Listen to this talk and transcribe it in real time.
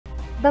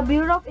The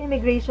Bureau of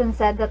Immigration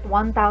said that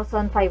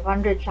 1,500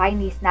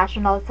 Chinese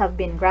nationals have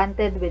been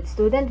granted with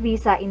student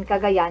visa in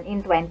Cagayan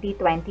in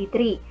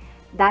 2023.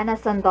 Dana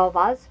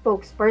Sandoval,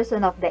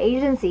 spokesperson of the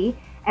agency,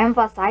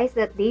 emphasized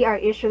that they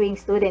are issuing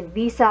student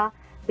visa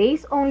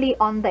based only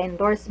on the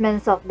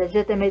endorsements of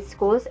legitimate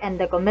schools and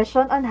the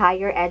Commission on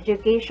Higher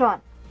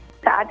Education.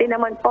 Sa atin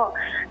naman po,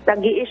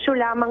 nag-i-issue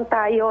lamang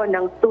tayo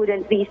ng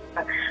student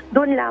visa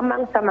doon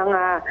lamang sa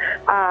mga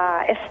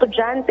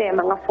estudyante,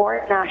 mga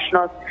foreign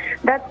nationals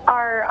that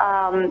are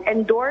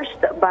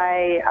endorsed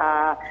by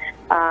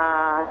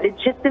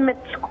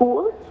legitimate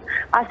schools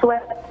as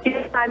well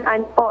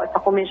as po sa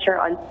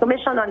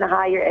Commission on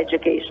Higher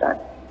Education.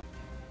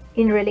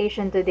 In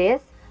relation to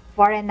this,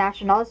 foreign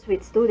nationals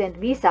with student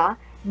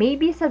visa may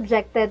be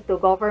subjected to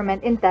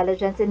government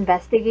intelligence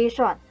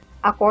investigation.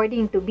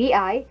 According to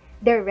BI,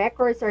 their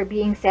records are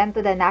being sent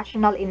to the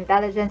National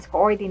Intelligence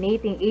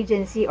Coordinating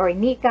Agency or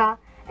NICA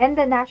and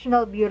the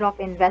National Bureau of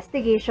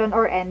Investigation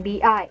or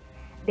NBI.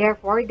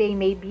 Therefore, they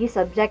may be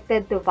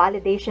subjected to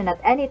validation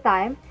at any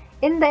time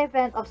in the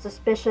event of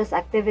suspicious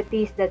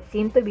activities that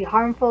seem to be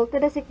harmful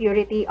to the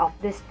security of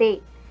the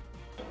state.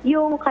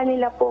 Yung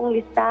kanila pong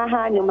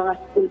listahan, yung mga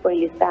school po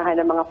yung listahan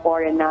ng mga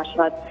foreign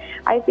nationals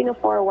ay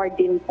pino-forward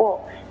din po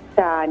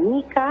sa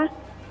NICA,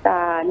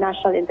 sa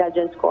National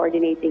Intelligence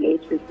Coordinating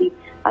Agency,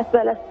 as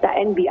well as the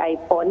NBI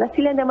po, na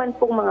sila naman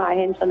pong mga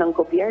ahensya ng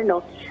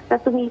gobyerno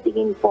na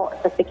tumitingin po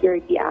sa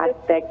security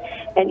aspect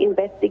and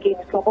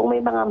investigates po kung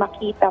may mga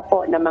makita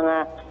po na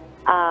mga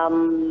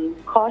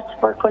cause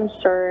for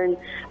concern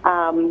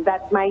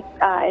that might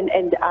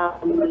and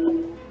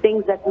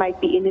things that might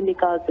be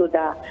inimical to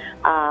the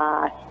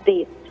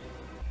state.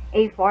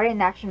 A foreign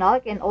national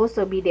can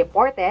also be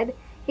deported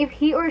if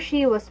he or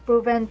she was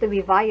proven to be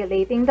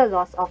violating the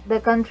laws of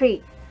the country.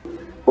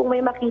 Kung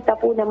may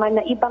makita po naman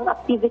na ibang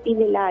activity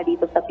nila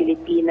dito sa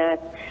Pilipinas,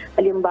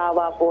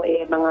 halimbawa po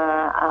mga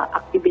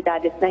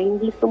aktibidades na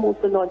hindi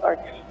sumusunod or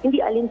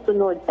hindi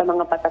alinsunod sa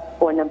mga batas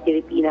po ng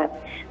Pilipinas,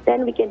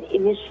 then we can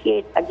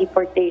initiate a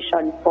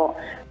deportation po.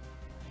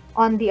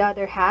 On the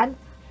other hand,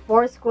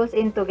 4 schools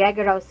in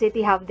Cagayan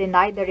City have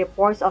denied the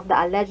reports of the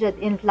alleged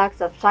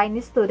influx of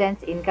Chinese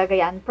students in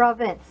Cagayan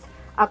province.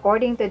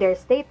 According to their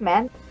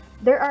statement,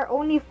 there are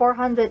only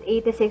 486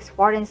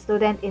 foreign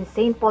students in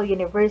St. Paul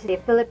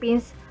University,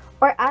 Philippines,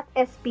 or at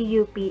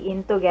SPUP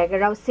in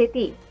Cagayan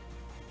City.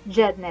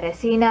 Jed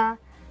Neresina,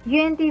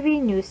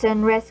 UNTV News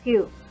and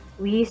Rescue.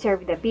 We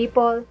serve the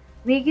people,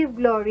 we give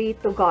glory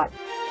to God.